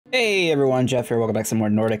Hey everyone, Jeff here. Welcome back to some more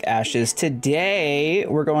Nordic Ashes. Today,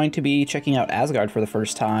 we're going to be checking out Asgard for the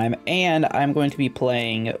first time, and I'm going to be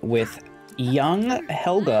playing with young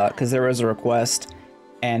Helga, because there was a request,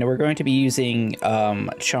 and we're going to be using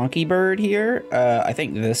Chonky Bird here. I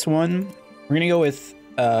think this one. We're going to go with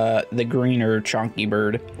the greener Chonky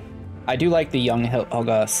Bird. I do like the young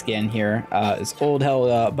Helga skin here. It's old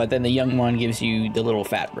Helga, but then the young one gives you the little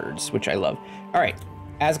fat birds, which I love. All right.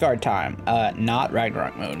 Asgard time, not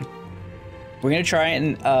Ragnarok mode. We're gonna try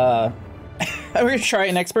and we're gonna try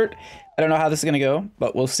an expert. I don't know how this is gonna go,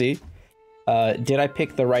 but we'll see. Did I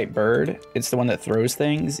pick the right bird? It's the one that throws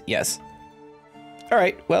things. Yes. All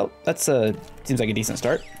right. Well, that's seems like a decent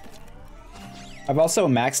start. I've also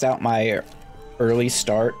maxed out my early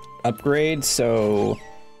start upgrade, so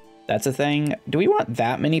that's a thing. Do we want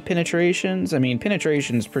that many penetrations? I mean,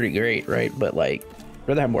 penetration is pretty great, right? But like, I'd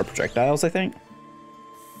rather have more projectiles, I think.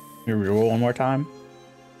 Reroll one more time.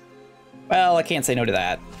 Well, I can't say no to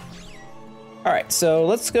that. All right, so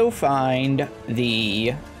let's go find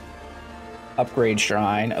the upgrade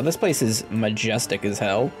shrine. Oh, this place is majestic as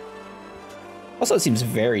hell. Also, it seems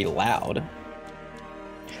very loud.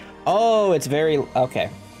 Oh, it's very,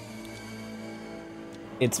 okay.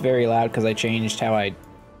 It's very loud because I changed how I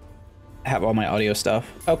have all my audio stuff.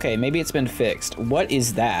 Okay, maybe it's been fixed. What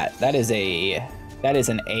is that? That is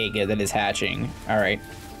an egg that is hatching. All right.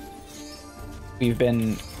 We've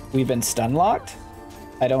been stun locked.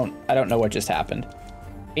 I don't know what just happened.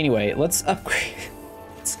 Anyway, let's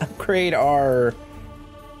upgrade our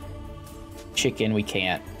chicken. We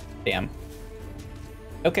can't. Damn.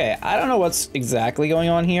 Okay, I don't know what's exactly going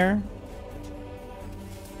on here,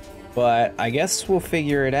 but I guess we'll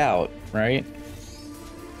figure it out, right?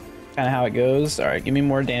 Kind of how it goes. All right, give me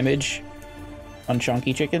more damage on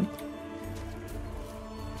Chunky Chicken.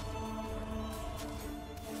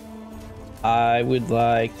 I would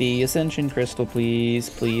like the Ascension Crystal, please.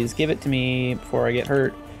 Please give it to me before I get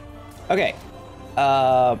hurt. Okay.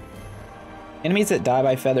 Enemies that die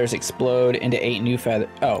by feathers explode into 8 new feathers.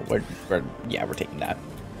 Oh, we're taking that.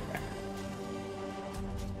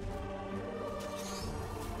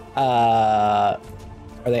 Are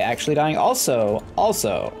they actually dying? Also.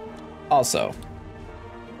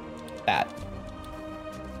 That.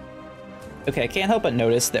 Okay, I can't help but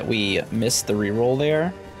notice that we missed the reroll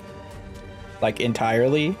there. Like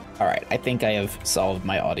entirely. All right, I think I have solved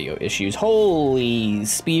my audio issues. Holy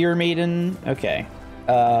Spear Maiden. Okay.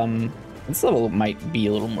 This level might be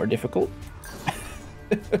a little more difficult.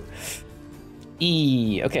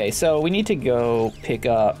 Okay, so we need to go pick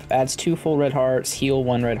up, adds 2 full red hearts, heal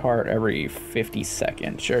 1 red heart every 50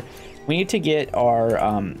 seconds. Sure. We need to get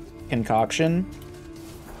our concoction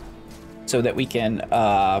so that we can,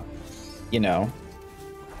 you know,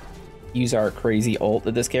 use our crazy ult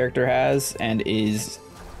that this character has and is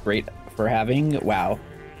great for having. Wow.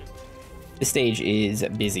 This stage is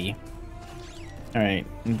busy. All right,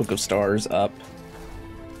 Book of Stars up.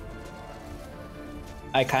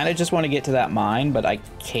 I kind of just want to get to that mine, but I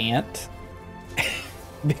can't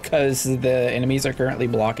because the enemies are currently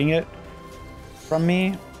blocking it from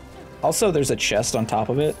me. Also, there's a chest on top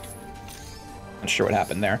of it. Not sure what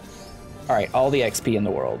happened there. All right, all the XP in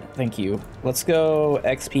the world. Thank you. Let's go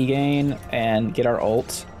XP gain and get our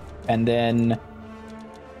ult. And then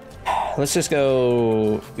let's just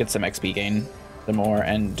go get some XP gain some more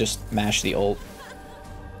and just mash the ult,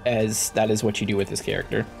 as that is what you do with this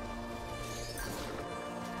character.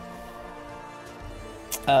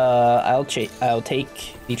 I'll take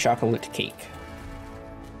the chocolate cake.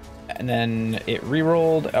 And then it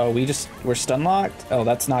re-rolled. Oh, we're stun locked? Oh,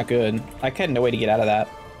 that's not good. I had no way to get out of that.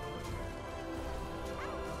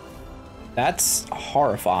 That's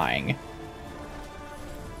horrifying.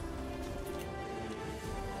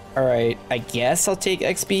 All right, I guess I'll take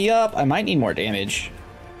XP up. I might need more damage.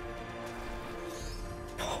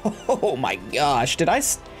 Oh my gosh, did I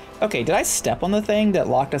step on the thing that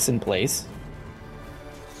locked us in place?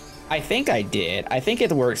 I think I did. I think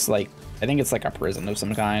it works like, I think it's like a prison of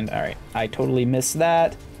some kind. All right, I totally missed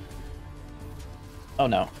that. Oh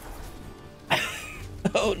no.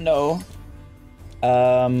 Oh no.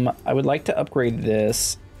 I would like to upgrade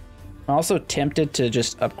this. I'm also tempted to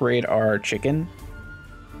just upgrade our chicken.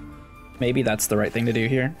 Maybe that's the right thing to do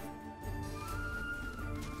here.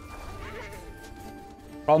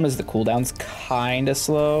 Problem is the cooldown's kind of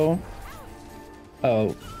slow.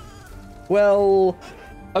 Oh. Well,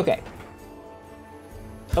 okay.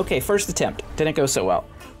 Okay, first attempt. Didn't go so well.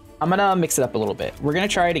 I'm gonna mix it up a little bit. We're gonna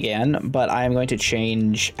try it again, but I'm going to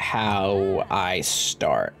change how I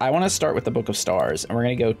start. I want to start with the Book of Stars, and we're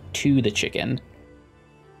gonna go to the chicken.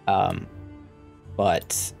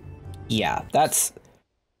 But yeah, that's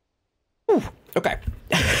Whew, okay.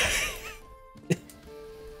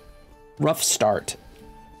 Rough start.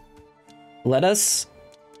 Let us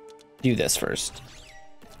do this first.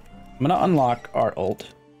 I'm gonna unlock our ult.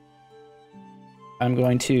 I'm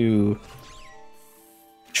going to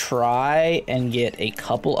try and get a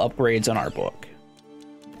couple upgrades on our book.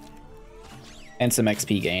 And some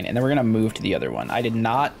XP gain, and then we're gonna move to the other one. I did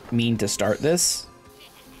not mean to start this.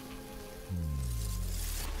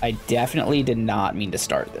 I definitely did not mean to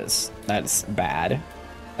start this. That's bad.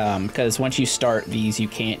 Because once you start these, you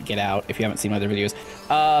can't get out if you haven't seen my other videos.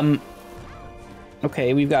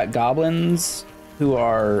 Okay, we've got goblins who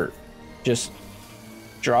are just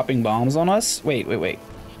dropping bombs on us. Wait.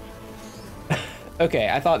 Okay,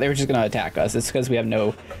 I thought they were just gonna attack us. It's because we have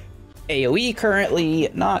no AoE currently.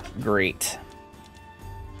 Not great.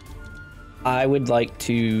 I would like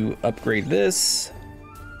to upgrade this.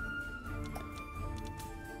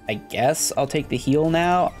 I guess I'll take the heal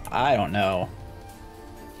now. I don't know.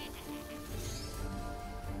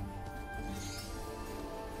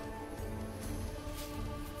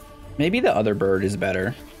 Maybe the other bird is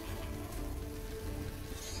better.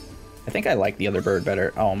 I think I like the other bird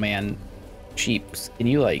better. Oh man, sheeps, can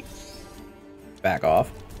you like back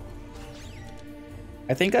off?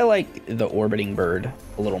 I think I like the orbiting bird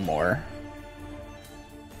a little more.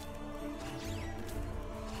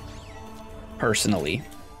 Personally.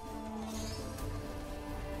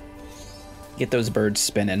 Get those birds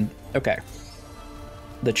spinning. Okay.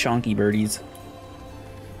 The chonky birdies.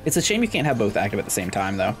 It's a shame you can't have both active at the same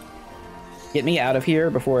time, though. Get me out of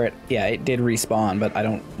here before it... Yeah, it did respawn, but I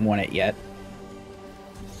don't want it yet.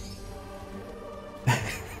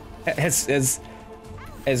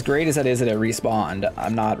 As great as that is that it respawned,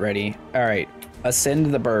 I'm not ready. All right.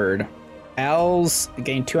 Ascend the bird. Owls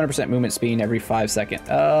gain 200% movement speed every 5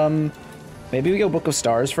 seconds. Maybe we go Book of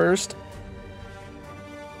Stars first.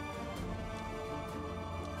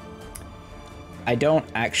 I don't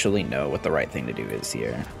actually know what the right thing to do is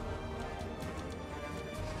here.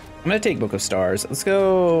 I'm gonna take Book of Stars. Let's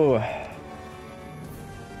go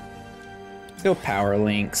Power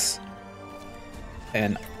Links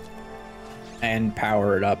and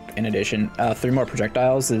power it up in addition. 3 more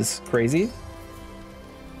projectiles is crazy.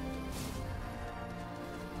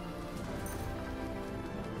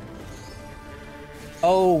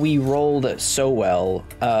 Oh, we rolled so well.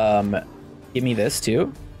 Give me this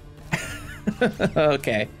too.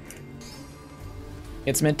 Okay.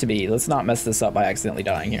 It's meant to be. Let's not mess this up by accidentally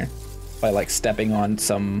dying here. By like stepping on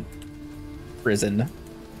some prison.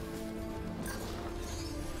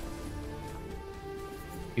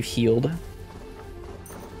 You healed.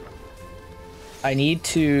 I need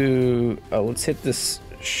to... Oh, let's hit this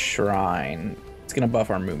shrine. It's gonna buff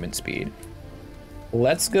our movement speed.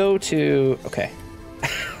 Let's go to... Okay.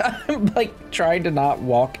 I'm like trying to not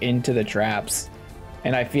walk into the traps.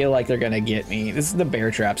 And I feel like they're gonna get me. This is the bear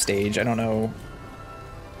trap stage. I don't know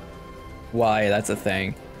why that's a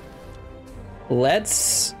thing.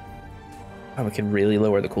 Let's... Oh, we can really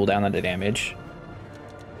lower the cooldown on the damage.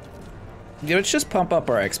 Let's just pump up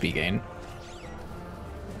our XP gain.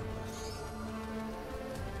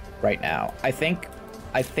 Right now. I think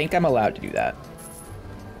I'm allowed to do that.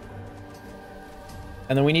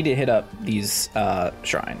 And then we need to hit up these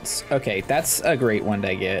shrines. Okay, that's a great one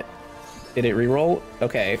to get. Did it reroll?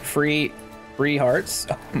 Okay, free hearts.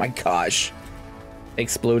 Oh my gosh.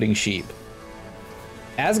 Exploding sheep.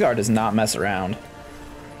 ASGARD does not mess around.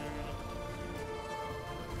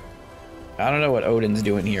 I don't know what Odin's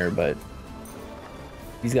doing here, but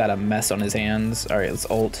he's got a mess on his hands. All right, let's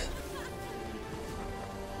ult.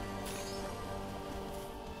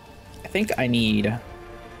 I think I need...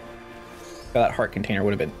 Oh, that heart container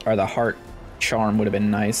would have been, or the heart charm would have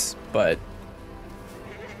been nice, but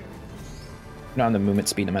not on the movement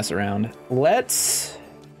speed to mess around. All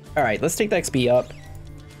right, let's take the XP up.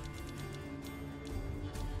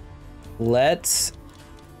 Let's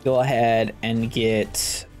go ahead and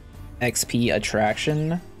get XP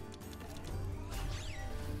attraction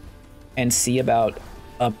and see about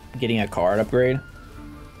getting a card upgrade.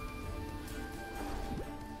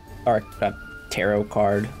 Or a tarot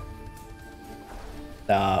card.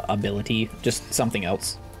 Ability, just something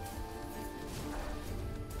else.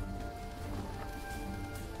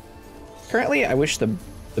 Currently, I wish the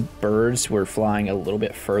birds were flying a little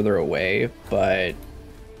bit further away, but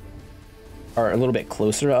are a little bit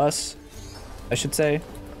closer to us, I should say.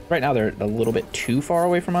 Right now, they're a little bit too far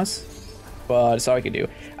away from us, but it's all I can do.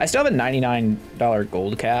 I still have a $99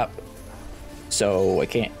 gold cap, so I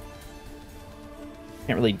can't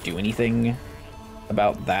really do anything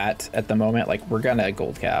about that at the moment. Like, we're gonna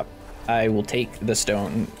gold cap. I will take the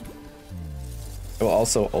stone. I will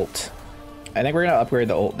also ult. I think we're gonna upgrade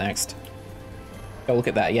the ult next. Oh, look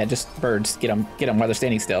at that. Yeah, just birds. Get them while they're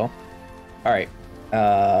standing still. All right.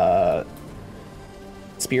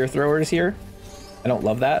 Spear throwers here. I don't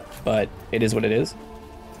love that, but it is what it is.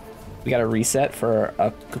 We got to reset for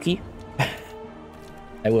a cookie.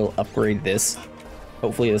 I will upgrade this.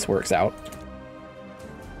 Hopefully this works out.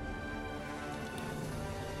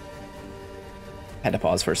 Had to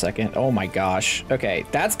pause for a second. Oh my gosh. Okay,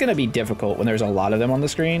 that's gonna be difficult when there's a lot of them on the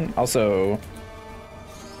screen. Also,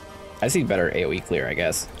 I see better AoE clear, I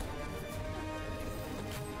guess.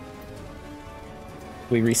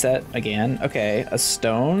 We reset again. Okay, a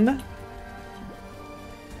stone.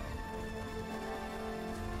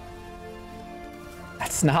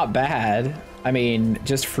 That's not bad. I mean,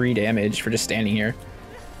 just free damage for just standing here.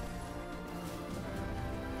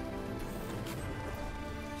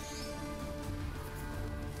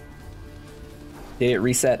 Did it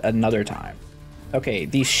reset another time? Okay,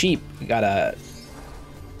 these sheep gotta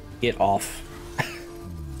get off.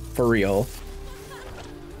 For real.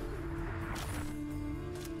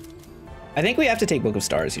 I think we have to take Book of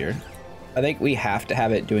Stars here. I think we have to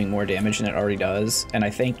have it doing more damage than it already does, and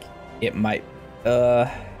I think it might...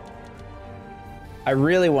 I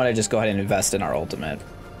really want to just go ahead and invest in our ultimate.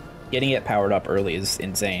 Getting it powered up early is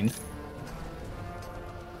insane.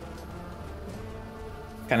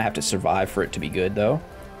 Kind of have to survive for it to be good, though.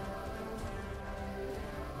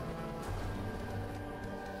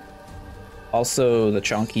 Also, the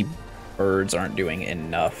chunky birds aren't doing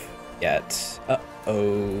enough yet.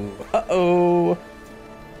 Uh-oh. Uh-oh.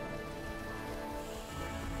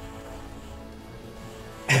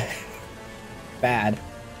 Bad.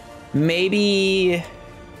 Maybe...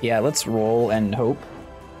 Yeah, let's roll and hope.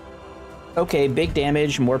 Okay, big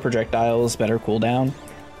damage, more projectiles, better cooldown.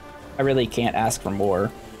 I really can't ask for more.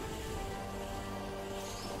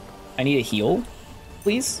 I need a heal,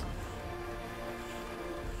 please.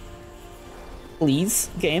 Please,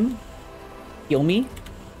 game. Heal me.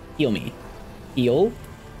 Heal me. Heal.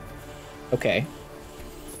 Okay.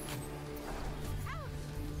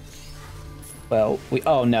 Well,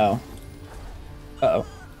 oh no. Uh-oh.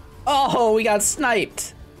 Oh, we got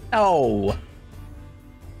sniped. Oh.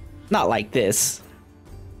 Not like this.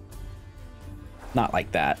 Not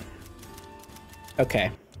like that.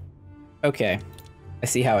 Okay. Okay. I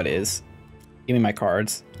see how it is. Give me my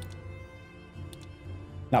cards.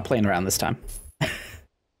 Not playing around this time.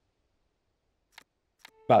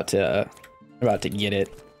 About to get it.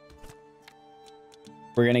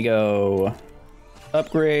 We're gonna go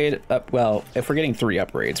upgrade up. Well, if we're getting 3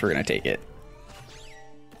 upgrades, we're gonna take it.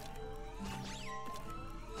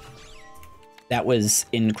 That was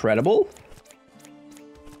incredible.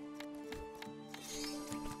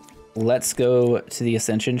 Let's go to the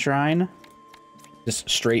Ascension Shrine. Just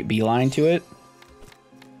straight beeline to it.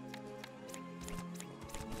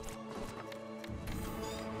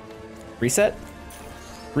 Reset.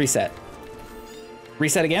 Reset.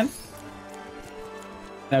 Reset again?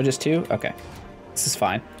 No, just 2? Okay. This is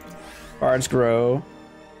fine. Cards grow.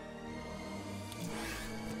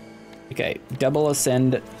 Okay, double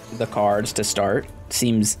ascend the cards to start.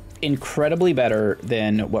 Seems incredibly better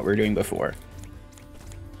than what we were doing before.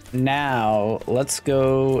 Now, let's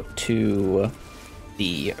go to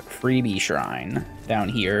the freebie shrine down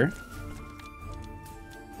here.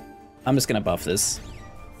 I'm just gonna buff this.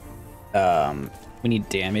 We need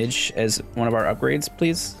damage as one of our upgrades,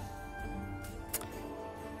 please.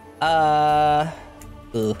 I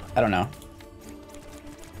don't know.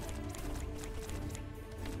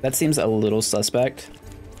 That seems a little suspect,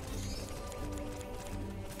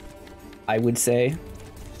 I would say.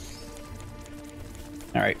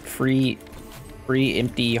 All right, free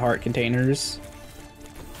empty heart containers.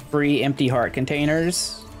 Free empty heart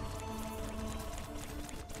containers.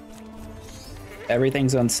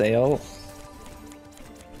 Everything's on sale.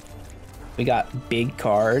 We got big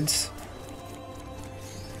cards.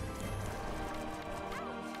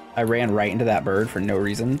 I ran right into that bird for no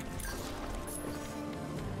reason.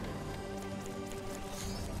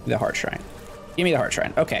 The heart shrine. Give me the heart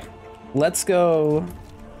shrine. Okay, let's go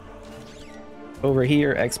over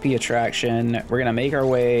here. XP attraction. We're gonna make our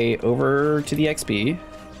way over to the XP.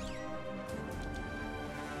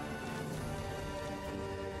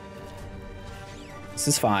 This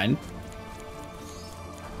is fine.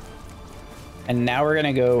 And now we're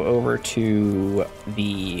gonna go over to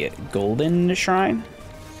the golden shrine,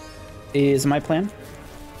 is my plan.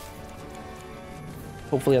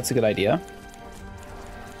 Hopefully that's a good idea.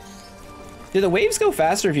 Do the waves go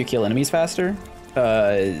faster if you kill enemies faster?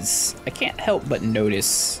 Because I can't help but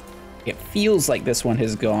notice it feels like this one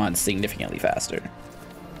has gone significantly faster.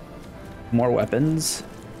 More weapons.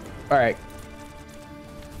 All right,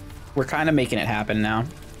 We're kind of making it happen now.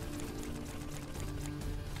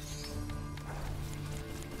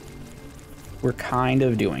 We're kind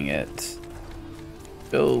of doing it.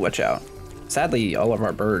 Oh, watch out. Sadly, all of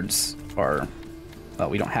our birds are... Well,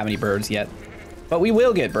 we don't have any birds yet. But we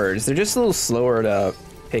will get birds. They're just a little slower to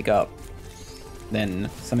pick up than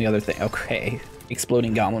some of the other things. Okay,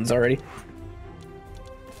 exploding goblins already.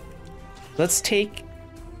 Let's take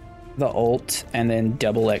the ult and then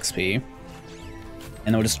double XP. And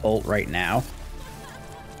then we'll just ult right now.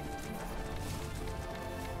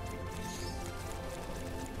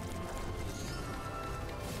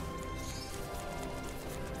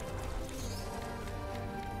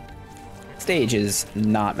 Stage is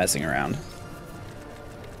not messing around.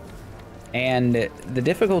 And the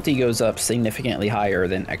difficulty goes up significantly higher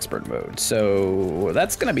than expert mode. So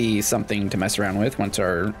that's going to be something to mess around with once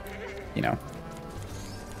our, you know,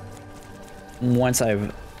 once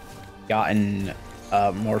I've gotten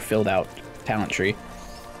a more filled out talent tree.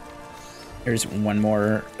 Here's one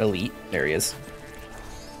more elite. There he is.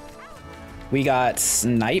 We got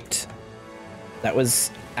sniped. That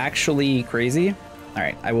was actually crazy. All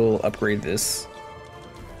right, I will upgrade this.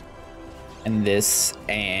 And this,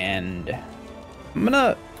 and I'm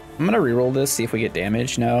gonna reroll this, see if we get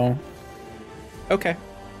damage. No. Okay.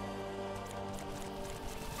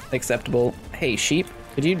 Acceptable. Hey, sheep,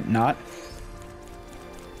 could you not?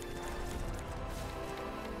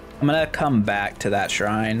 I'm gonna come back to that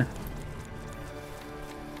shrine.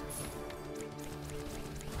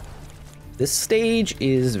 This stage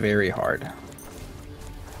is very hard.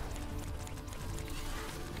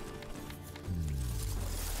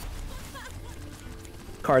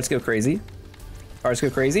 Cards go crazy. Cards go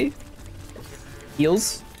crazy.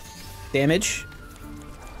 Heals. Damage.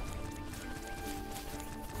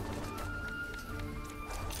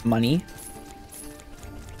 Money.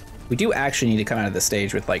 We do actually need to come out of the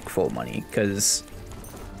stage with like full money, because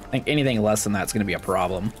I think anything less than that's going to be a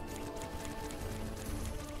problem.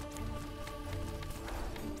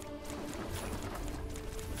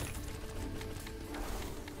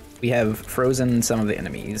 We have frozen some of the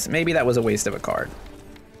enemies. Maybe that was a waste of a card.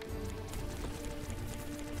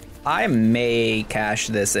 I may cash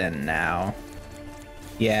this in now.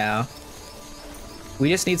 Yeah. We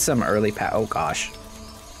just need some early power. Oh gosh.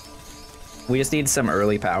 We just need some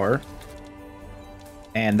early power.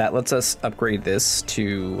 And that lets us upgrade this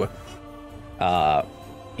to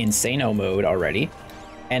Insano mode already.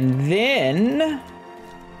 And then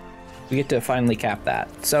we get to finally cap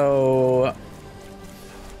that. So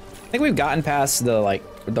I think we've gotten past the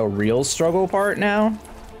real struggle part now.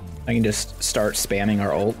 I can just start spamming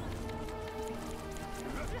our ult.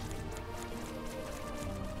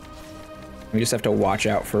 We just have to watch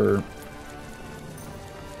out for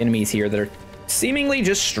enemies here that are seemingly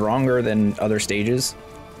just stronger than other stages.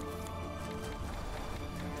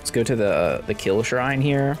 Let's go to the kill shrine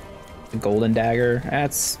here. The golden dagger.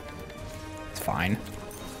 It's fine.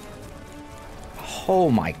 Oh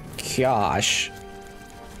my gosh.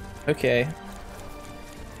 Okay.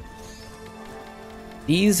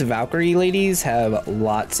 These Valkyrie ladies have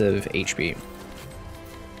lots of HP.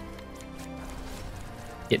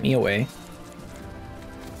 Get me away.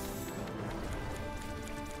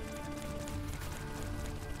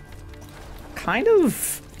 Kind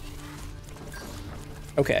of...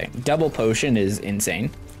 Okay, double potion is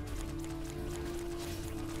insane.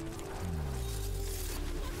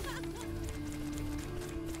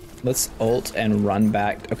 Let's ult and run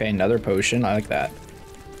back. Okay, another potion. I like that.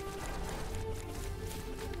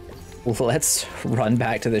 Let's run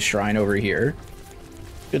back to the shrine over here.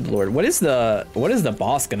 Good lord, what is the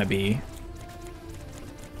boss gonna be?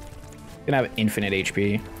 Gonna have infinite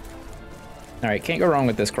HP. All right, can't go wrong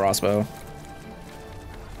with this crossbow.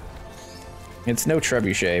 It's no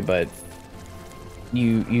trebuchet, but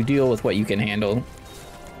you deal with what you can handle.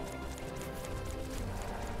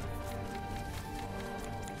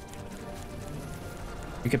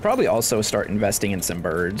 You could probably also start investing in some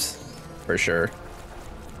birds, for sure.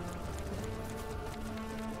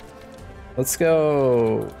 Let's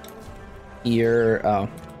go here. Oh,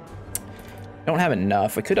 don't have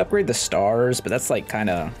enough. I could upgrade the stars, but that's like kind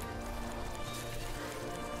of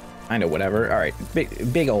whatever. All right,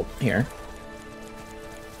 big ult here.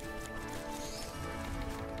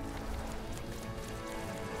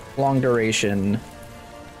 Long duration.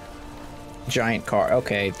 Giant car.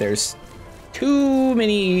 Okay, there's too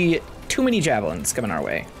many javelins coming our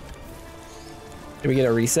way. Did we get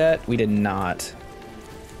a reset? We did not.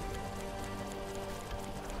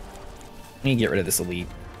 I need to get rid of this elite.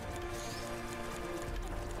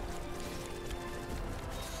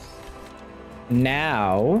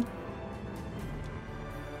 Now,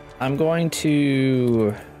 I'm going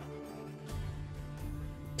to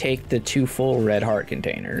take the 2 full red heart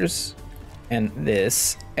containers and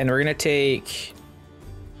this, and we're gonna take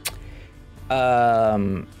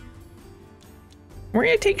we're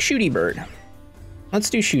gonna take Shooty Bird. Let's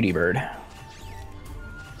do Shooty Bird.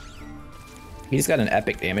 He's got an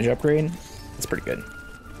epic damage upgrade. That's pretty good.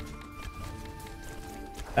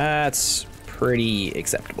 That's pretty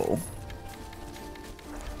acceptable.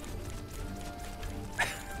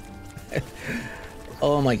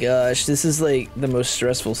 Oh my gosh, this is like the most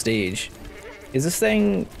stressful stage. Is this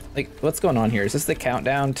thing, like, what's going on here? Is this the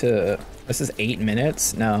countdown to, this is 8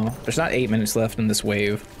 minutes? No, there's not 8 minutes left in this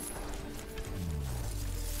wave.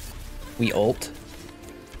 We ult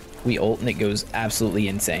and it goes absolutely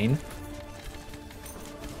insane.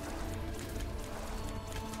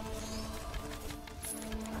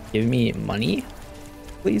 Give me money,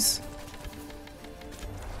 please.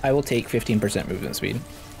 I will take 15% movement speed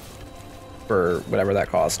for whatever that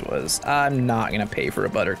cost was. I'm not gonna pay for a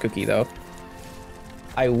butter cookie though.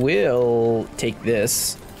 I will take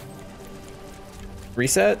this.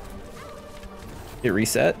 Reset. It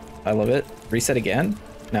reset. I love it. Reset again.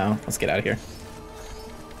 No, let's get out of here.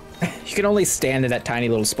 You can only stand in that tiny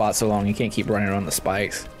little spot so long. You can't keep running around the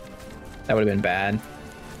spikes. That would have been bad.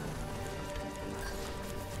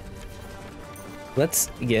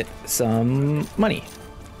 Let's get some money.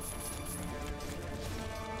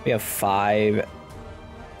 We have 5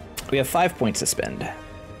 points to spend. I'm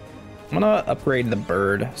gonna upgrade the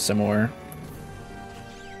bird some more.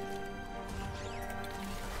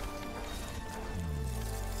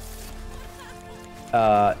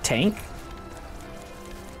 Tank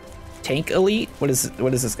elite. What is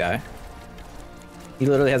this guy? He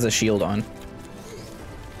literally has a shield on.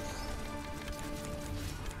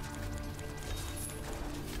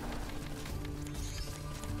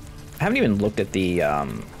 I haven't even looked at the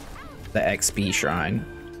XP shrine.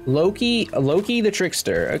 Loki the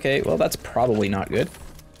trickster. Okay, well that's probably not good.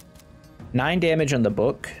 9 damage on the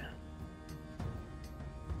book.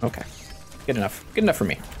 Okay, good enough. Good enough for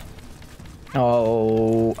me.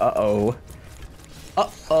 Oh, uh-oh.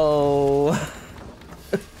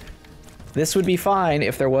 This would be fine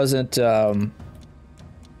if there wasn't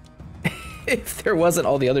if there wasn't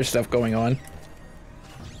all the other stuff going on.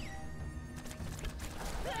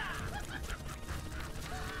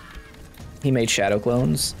 He made shadow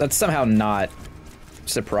clones. That's somehow not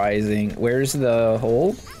surprising. Where's the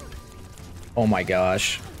hole? Oh my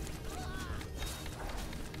gosh.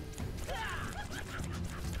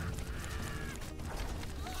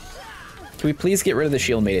 Can we please get rid of the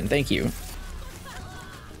shield maiden? Thank you.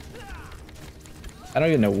 I don't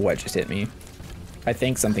even know what just hit me. I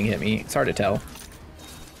think something hit me. It's hard to tell.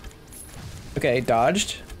 Okay,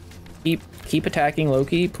 dodged. Keep attacking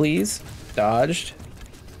Loki, please. Dodged.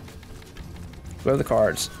 What are the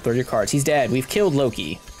cards? Throw your cards. He's dead. We've killed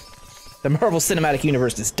Loki. The Marvel Cinematic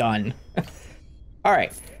Universe is done. All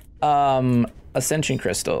right. Ascension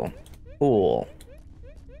Crystal. Cool.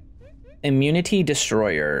 Immunity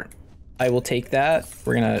Destroyer. I will take that.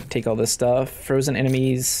 We're gonna take all this stuff. Frozen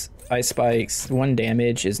enemies, ice spikes. 1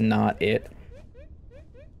 damage is not it.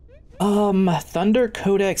 Thunder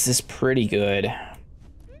Codex is pretty good.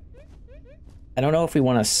 I don't know if we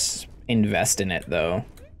want to invest in it though.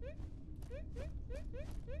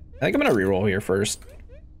 I think I'm gonna reroll here first.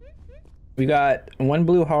 We got 1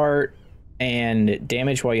 blue heart and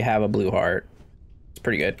damage while you have a blue heart. It's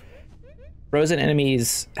pretty good. Frozen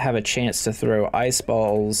enemies have a chance to throw ice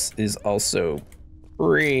balls is also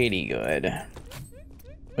pretty good.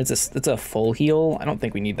 What's this? It's a full heal. I don't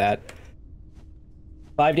think we need that.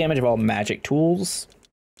 5 damage of all magic tools.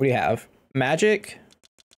 What do you have? Magic.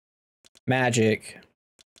 Magic.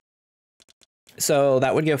 So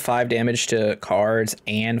that would give 5 damage to cards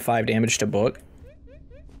and 5 damage to book.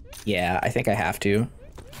 Yeah, I think I have to.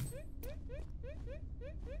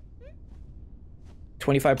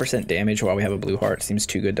 25% damage while we have a blue heart seems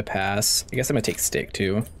too good to pass. I guess I'm gonna take stick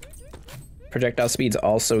too. Projectile speed's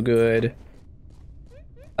also good.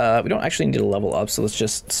 We don't actually need to level up, so let's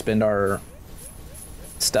just spend our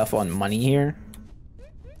stuff on money here.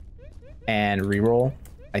 And reroll,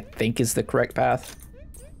 I think is the correct path.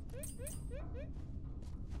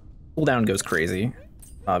 Cooldown goes crazy,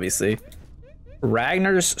 obviously.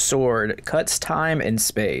 Ragnar's sword cuts time and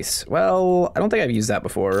space. Well, I don't think I've used that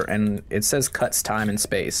before, and it says cuts time and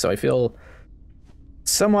space, so I feel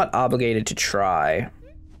somewhat obligated to try.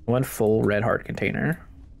 1 full red heart container.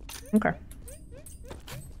 Okay.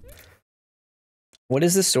 What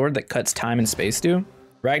does this sword that cuts time and space do?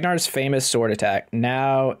 Ragnar's famous sword attack,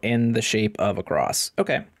 now in the shape of a cross.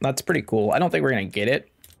 Okay, that's pretty cool. I don't think we're gonna get it.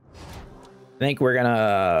 think we're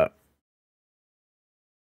gonna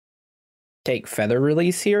take feather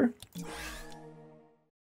release here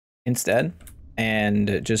instead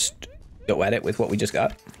and just go at it with what we just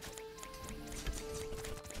got.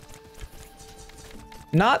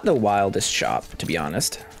 Not the wildest shop, to be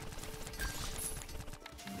honest.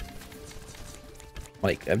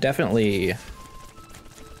 Like, I've definitely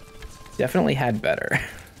had better.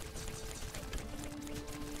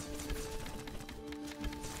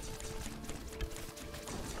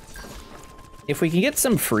 If we can get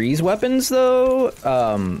some freeze weapons, though,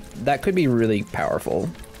 that could be really powerful.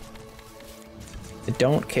 I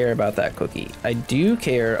don't care about that cookie. I do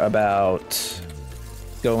care about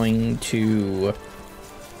going to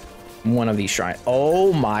one of these shrines.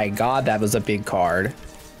 Oh my god, that was a big card.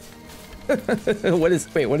 Wait, what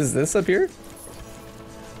is this up here?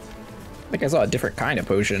 I think I saw a different kind of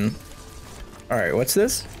potion. All right, what's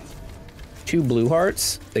this? 2 blue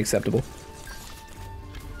hearts, acceptable.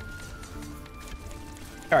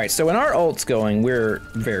 All right, so when our ult's going, we're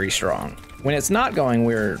very strong. When it's not going,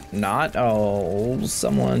 we're not. Oh,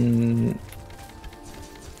 someone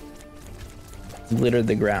littered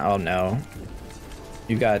the ground. Oh no.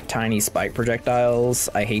 You've got tiny spike projectiles.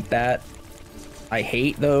 I hate that. I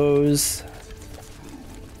hate those.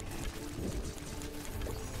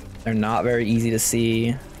 They're not very easy to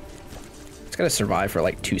see. Just gotta survive for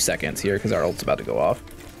like 2 seconds here because our ult's about to go off.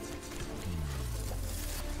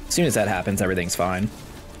 As soon as that happens, everything's fine.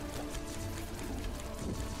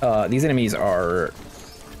 These enemies are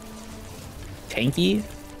tanky.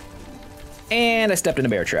 And I stepped in a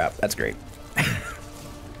bear trap. That's great.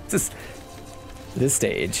 This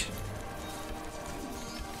stage.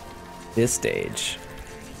 This stage.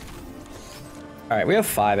 All right, we have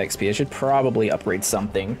 5 XP. I should probably upgrade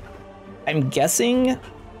something. I'm guessing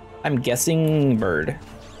bird.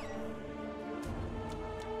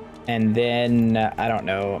 And then, I don't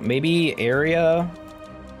know, maybe area.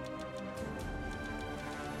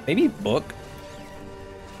 Maybe book.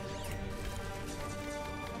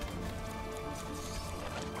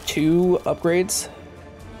 Two upgrades.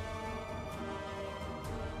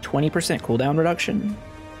 20% cooldown reduction.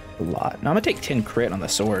 A lot. Now I'm gonna take 10 crit on the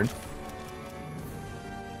sword.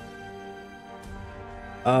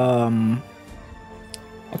 I'll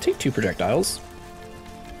take 2 projectiles.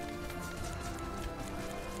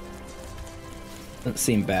 Doesn't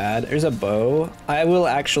seem bad. There's a bow. I will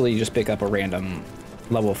actually just pick up a random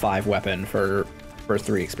level 5 weapon for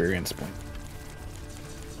 3 experience points.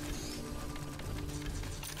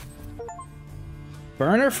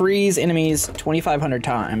 Burn or freeze enemies 2,500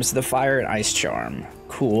 times. The fire and ice charm.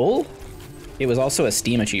 Cool. It was also a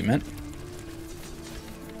Steam achievement.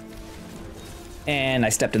 And I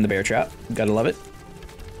stepped in the bear trap. Gotta love it.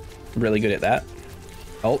 Really good at that.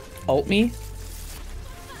 Ult me.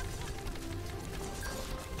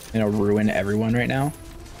 I'm gonna ruin everyone right now.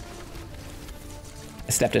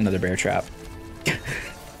 I stepped into the bear trap.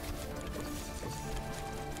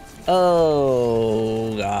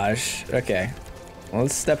 Oh gosh. Okay. Well,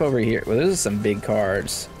 let's step over here. Well, those are some big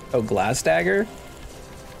cards. Oh, glass dagger.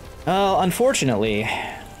 Oh, unfortunately,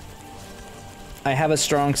 I have a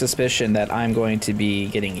strong suspicion that I'm going to be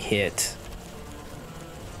getting hit.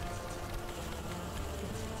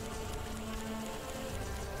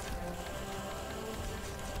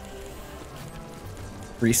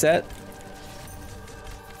 Reset?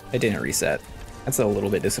 I didn't reset. That's a little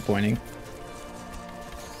bit disappointing.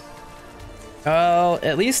 Oh,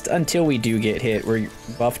 at least until we do get hit, we're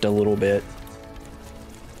buffed a little bit.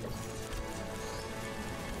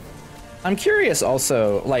 I'm curious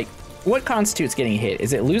also, like, what constitutes getting hit?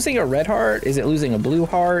 Is it losing a red heart? Is it losing a blue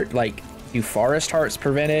heart? Like, do forest hearts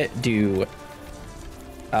prevent it? Do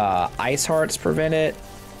ice hearts prevent it?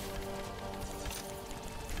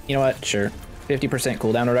 You know what? Sure. 50%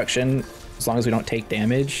 cooldown reduction, as long as we don't take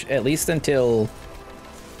damage, at least until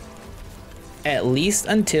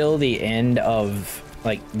the end of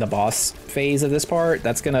like the boss phase of this part.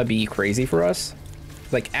 That's gonna be crazy for us.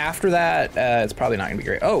 Like after that, it's probably not gonna be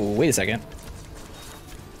great. Oh, wait a second.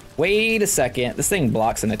 Wait a second. This thing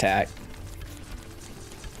blocks an attack.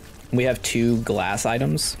 We have 2 glass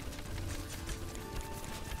items.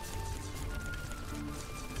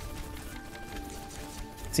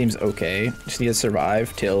 Seems okay. Just need to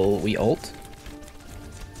survive till we ult.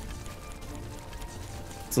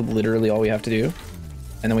 That's literally all we have to do.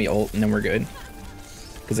 And then we ult and then we're good.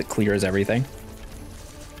 Because it clears everything.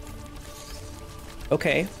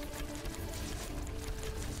 Okay.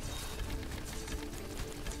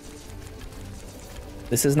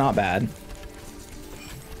 This is not bad.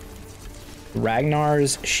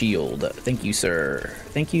 Ragnar's shield. Thank you, sir.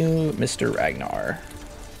 Thank you, Mr. Ragnar.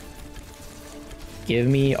 give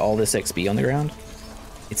me all this XP on the ground.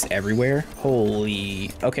 It's everywhere.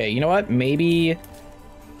 Holy. Okay, you know what? Maybe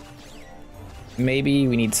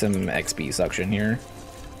we need some XP suction here.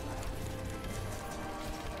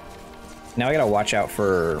 Now I gotta watch out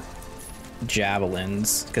for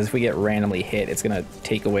javelins, because if we get randomly hit, it's gonna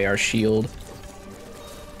take away our shield,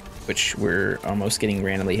 which we're almost getting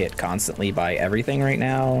randomly hit constantly by everything right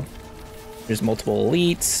now. There's multiple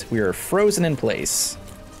elites. We are frozen in place.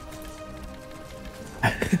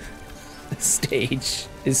 This stage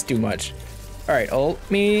is too much. All right, ult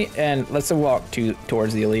me and let's walk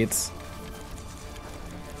towards the elites.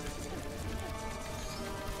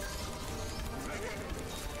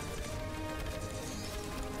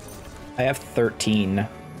 I have 13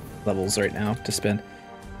 levels right now to spend.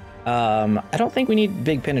 I don't think we need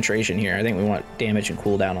big penetration here. I think we want damage and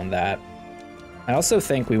cooldown on that. I also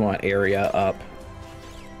think we want area up.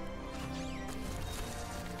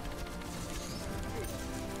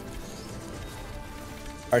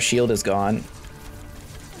 Our shield is gone.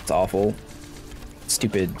 It's awful.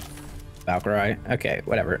 Stupid Valkyrie. Okay,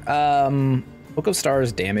 whatever. Book of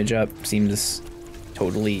Stars damage up seems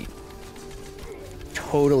totally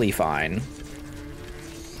fine.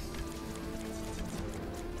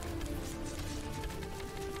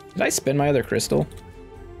 Did I spend my other crystal?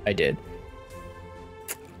 I did.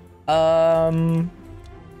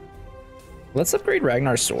 Let's upgrade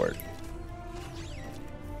Ragnar's sword.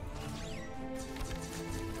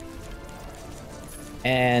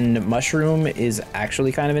 And Mushroom is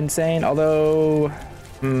actually kind of insane, although,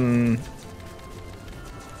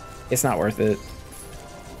 it's not worth it.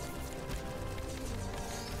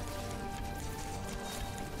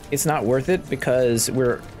 It's not worth it because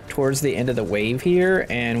we're towards the end of the wave here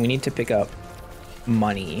and we need to pick up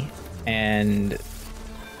money, and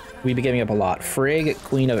we'd be giving up a lot. Frigg,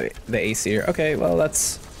 Queen of the Aesir. Okay, well,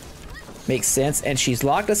 that's makes sense. And she's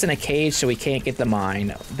locked us in a cage so we can't get the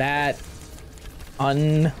mine. That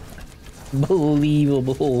unbelievable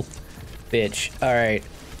bitch. All right.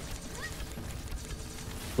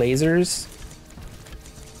 Lasers.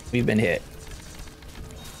 We've been hit.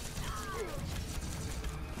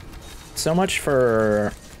 So much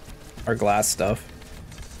for our glass stuff.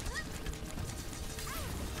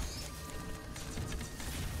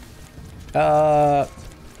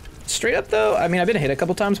 Straight up though, I mean, I've been hit a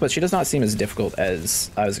couple times, but she does not seem as difficult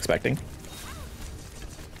as I was expecting.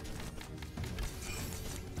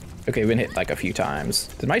 Okay, we've been hit like a few times.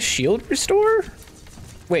 Did my shield restore?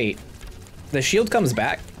 Wait, the shield comes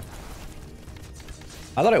back?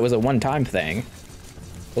 I thought it was a one-time thing.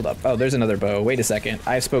 Hold up. Oh, there's another bow. Wait a second.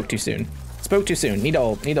 I spoke too soon. Spoke too soon. Need to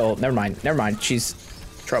ult. Need to ult. Never mind. Never mind. She's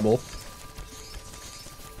trouble.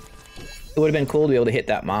 It would have been cool to be able to hit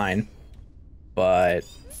that mine. But,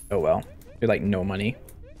 oh well. You're like no money.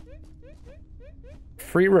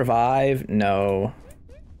 Free revive? No.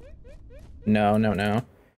 No, no, no.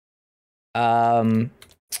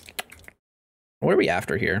 What are we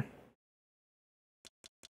after here?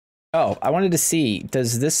 Oh, I wanted to see.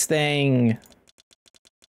 Does this thing...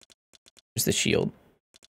 Where's the shield?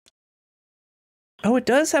 Oh, it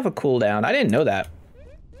does have a cooldown. I didn't know that.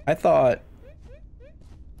 I thought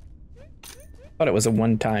it was a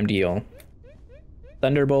one-time deal.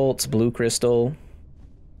 Thunderbolts, blue crystal.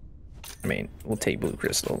 I mean, we'll take blue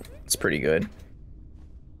crystal. It's pretty good.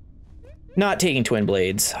 Not taking twin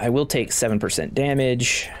blades. I will take 7%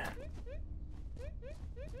 damage.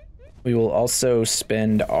 We will also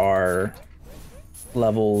spend our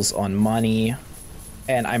levels on money.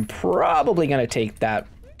 And I'm probably going to take that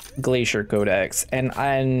Glacier Codex. And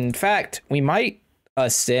in fact, we might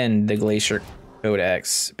ascend the Glacier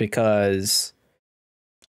Codex because...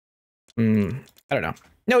 I don't know.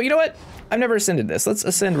 No, you know what? I've never ascended this. Let's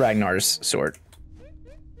ascend Ragnar's sword.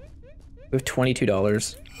 We have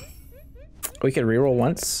 $22. We could reroll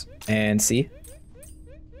once and see.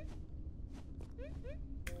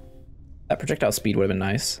 That projectile speed would have been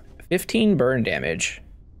nice. 15 burn damage.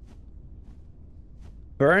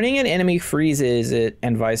 Burning an enemy freezes it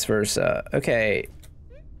and vice versa. Okay.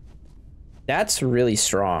 That's really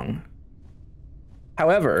strong.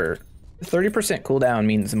 However, 30% cooldown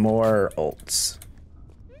means more ults.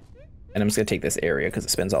 And I'm just gonna take this area because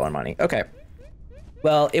it spends all our money. Okay.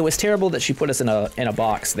 Well, it was terrible that she put us in a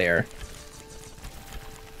box there.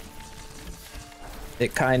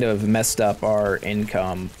 It kind of messed up our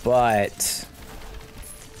income, but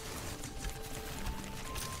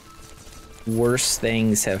worse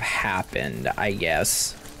things have happened, I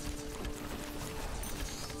guess.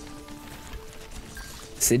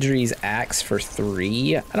 Sidri's axe for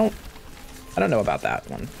 3. I don't know about that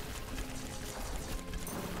one.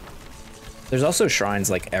 There's also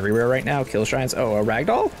shrines like everywhere right now. Kill shrines. Oh, a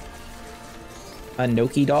ragdoll? A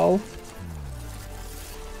Noki doll?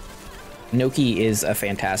 Noki is a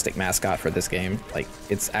fantastic mascot for this game. Like,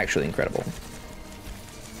 it's actually incredible.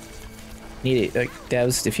 Need it, like,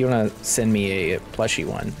 devs, if you want to send me a plushie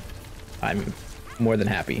one, I'm more than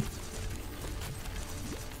happy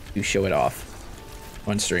to show it off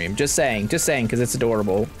on stream. Just saying, because it's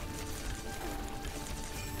adorable.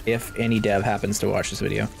 If any dev happens to watch this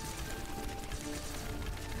video.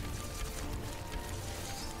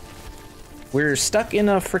 We're stuck in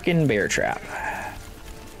a freaking bear trap.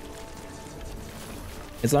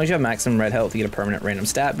 As long as you have maximum red health, you get a permanent random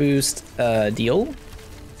stat boost deal.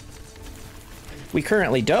 We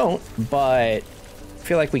currently don't, but I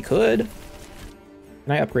feel like we could.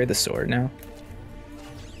 Can I upgrade the sword now?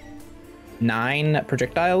 9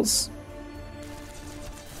 projectiles?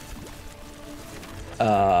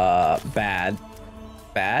 Bad.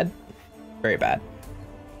 Bad? Very bad.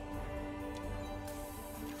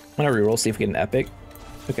 I'm gonna reroll, see if we get an epic.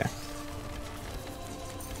 Okay.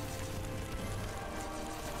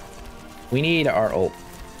 We need our ult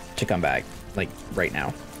to come back, like, right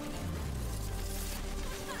now.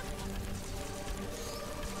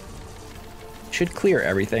 Should clear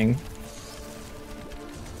everything.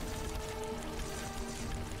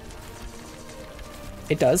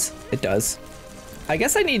 It does. It does. I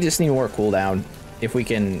guess I just need more cooldown if we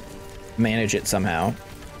can manage it somehow.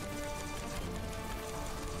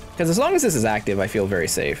 Because as long as this is active, I feel very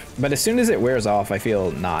safe. But as soon as it wears off, I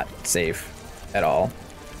feel not safe at all.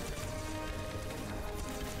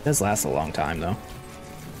 It does last a long time, though.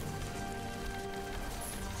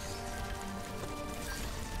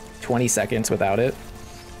 "20 seconds without it.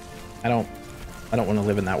 I don't want to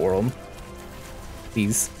live in that world.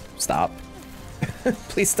 Please stop.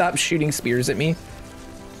 Please stop shooting spears at me.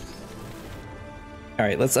 All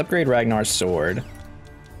right, let's upgrade Ragnar's sword.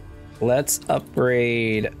 Let's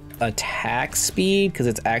upgrade attack speed because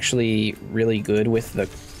it's actually really good with the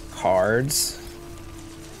cards.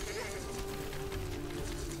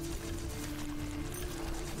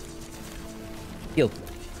 Feel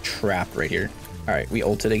trapped right here. All right, we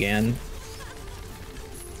ulted again.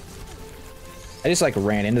 I just like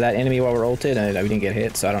ran into that enemy while we're ulted and we didn't get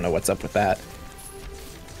hit, so I don't know what's up with that.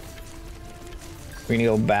 We need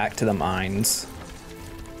to go back to the mines.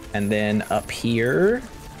 And then up here,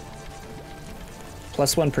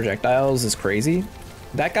 +1 projectiles is crazy.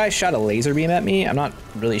 That guy shot a laser beam at me. I'm not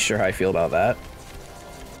really sure how I feel about that.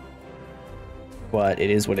 But it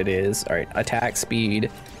is what it is. All right, attack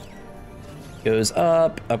speed goes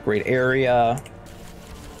up, upgrade area.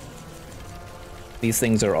 These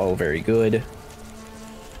things are all very good.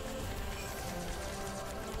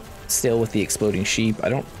 Still with the exploding sheep, I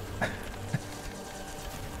don't...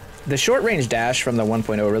 The short range dash from the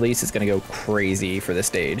 1.0 release is gonna go crazy for this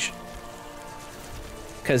stage.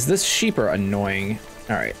 Because this sheep are annoying.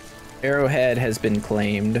 All right, arrowhead has been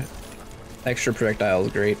claimed. Extra projectile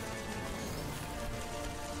is great.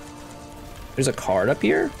 There's a card up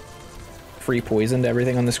here. Free poisoned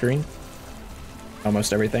everything on the screen.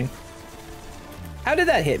 Almost everything. How did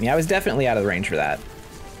that hit me? I was definitely out of the range for that.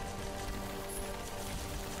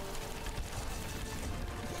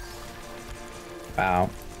 Wow.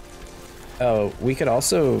 Oh, we could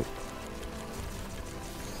also...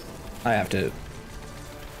 I had to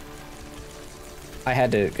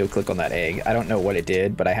go click on that egg. I don't know what it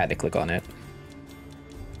did, but I had to click on it.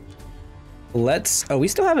 Let's... Oh, we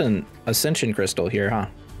still have an Ascension Crystal here, huh?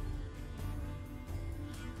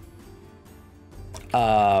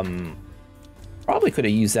 Probably could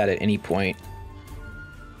have used that at any point.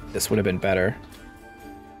 This would have been better.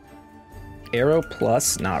 Arrow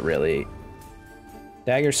plus? Not really.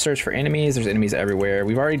 Dagger search for enemies. There's enemies everywhere.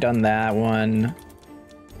 We've already done that one.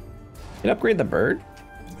 Can upgrade the bird?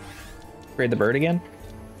 Upgrade the bird again?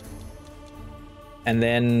 And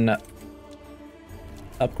then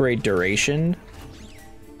upgrade duration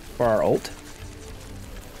for our ult.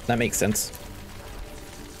 That makes sense.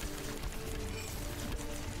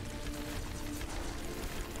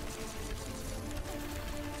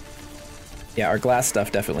 Yeah, our glass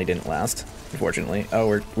stuff definitely didn't last, unfortunately.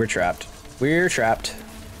 Oh, we're trapped. We're trapped.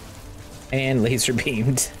 And laser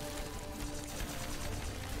beamed.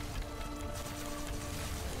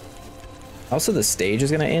 Also, the stage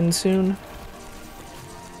is gonna end soon.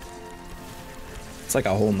 It's like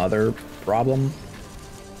a whole nother problem.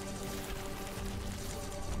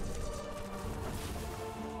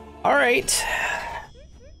 All right.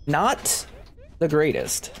 Not the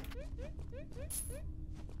greatest.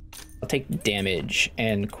 I'll take damage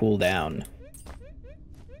and cool down.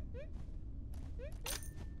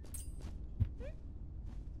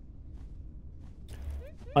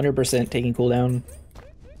 100% taking cooldown.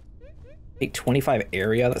 Take 25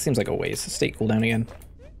 area. That seems like a waste. Let's take cooldown again.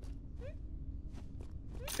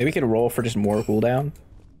 Maybe we could roll for just more cooldown.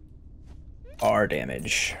 R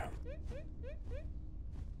damage.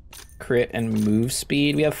 Crit and move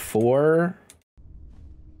speed. We have 4.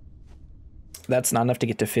 That's not enough to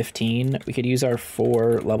get to 15. We could use our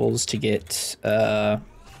 4 levels to get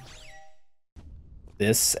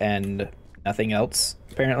this and nothing else,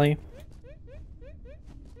 apparently.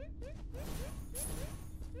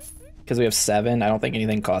 Because we have 7, I don't think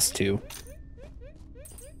anything costs 2.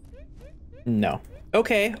 No.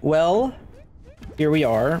 Okay, well, here we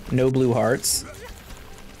are. No blue hearts.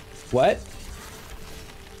 What?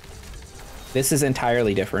 This is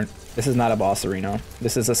entirely different. This is not a boss arena.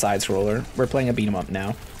 This is a side scroller. We're playing a beat 'em up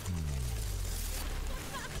now.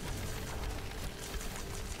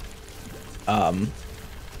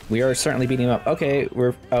 We are certainly beating him up. Okay,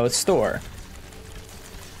 oh, it's Thor.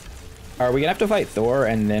 Are we gonna have to fight Thor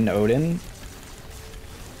and then Odin?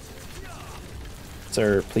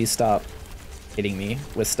 Sir, please stop hitting me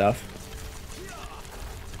with stuff.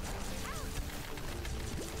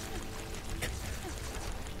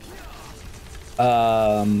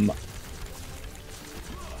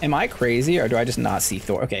 Am I crazy or do I just not see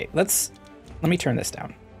Thor? Okay, let me turn this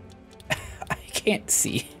down. I can't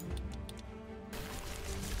see.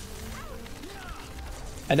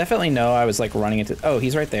 I definitely know I was like running into, oh,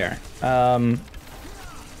 he's right there. Huh.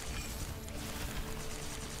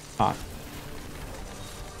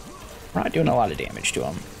 We're not doing a lot of damage to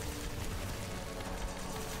him.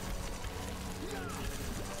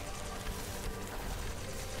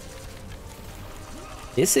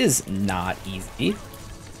 This is not easy.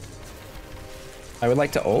 I would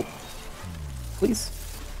like to ult, please.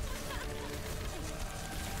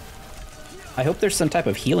 I hope there's some type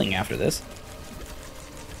of healing after this.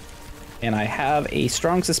 And I have a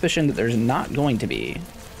strong suspicion that there's not going to be.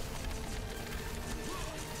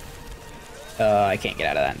 I can't get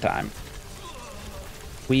out of that in time.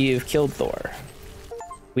 We've killed Thor.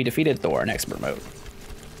 We defeated Thor in expert mode.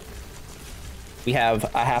 We have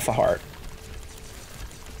a half a heart.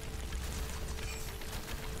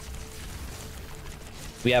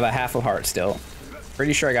 We have a half a heart still.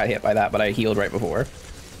 Pretty sure I got hit by that, but I healed right before.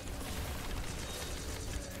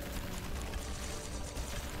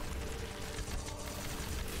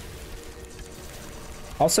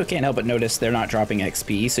 Also can't help but notice they're not dropping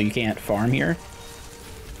XP, so you can't farm here.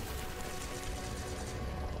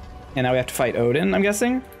 And now we have to fight Odin, I'm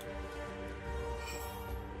guessing?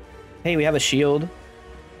 Hey, we have a shield.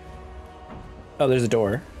 Oh, there's a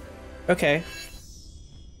door. Okay.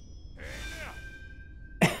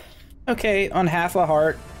 Okay, on half a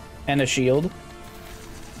heart and a shield.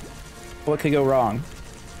 What could go wrong?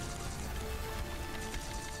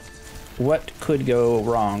 What could go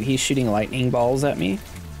wrong? He's shooting lightning balls at me.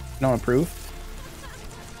 Don't approve.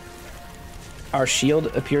 Our shield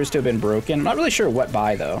appears to have been broken. I'm not really sure what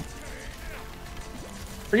by, though.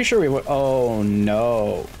 Pretty sure we would. Oh,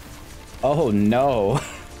 no. Oh, no.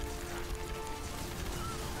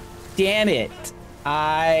 Damn it.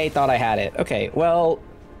 I thought I had it. Okay, well,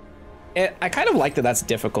 I kind of like that that's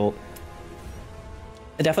difficult.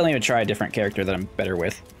 I definitely would try a different character that I'm better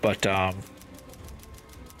with, but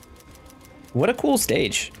what a cool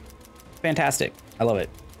stage. Fantastic. I love it.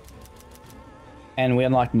 And we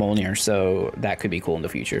unlocked Mjolnir, so that could be cool in the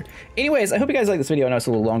future. Anyways, I hope you guys like this video. I know it's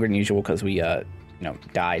a little longer than usual because we,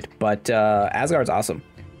 died. But Asgard's awesome.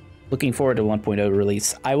 Looking forward to 1.0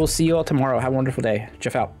 release. I will see you all tomorrow. Have a wonderful day.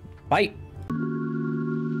 Jeff out. Bye.